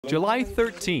July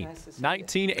 13,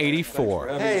 1984.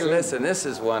 Hey, listen, this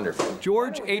is wonderful.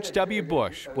 George H.W.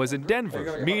 Bush was in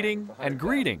Denver meeting and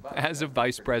greeting, as a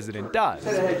vice president does.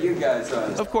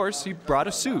 Of course, he brought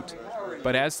a suit.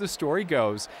 But as the story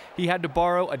goes, he had to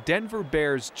borrow a Denver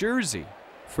Bears jersey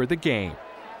for the game.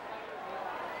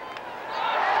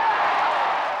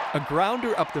 A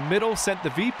grounder up the middle sent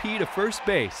the VP to first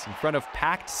base in front of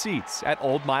packed seats at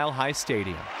Old Mile High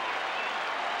Stadium.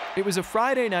 It was a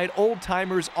Friday night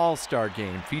old-timers all-star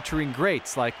game featuring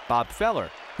greats like Bob Feller,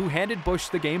 who handed Bush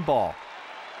the game ball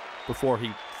before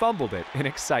he fumbled it in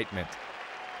excitement.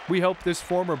 We hope this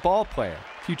former ball player,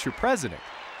 future president,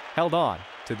 held on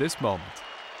to this moment.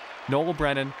 Noel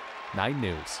Brennan, 9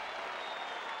 News.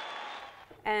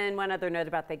 And one other note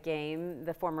about the game,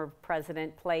 the former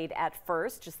president played at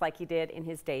first, just like he did in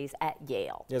his days at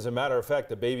Yale. As a matter of fact,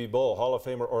 the Baby Bull Hall of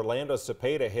Famer Orlando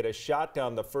Cepeda hit a shot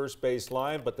down the first base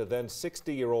line, but the then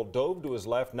 60-year-old dove to his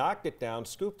left, knocked it down,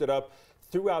 scooped it up,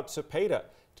 threw out Cepeda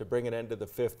to bring an end to the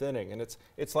 5th inning. And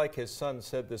it's like his son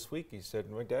said this week. He said,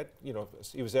 "My dad, you know,"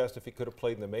 he was asked if he could have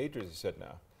played in the majors. He said,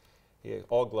 "No,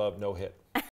 all glove, no hit."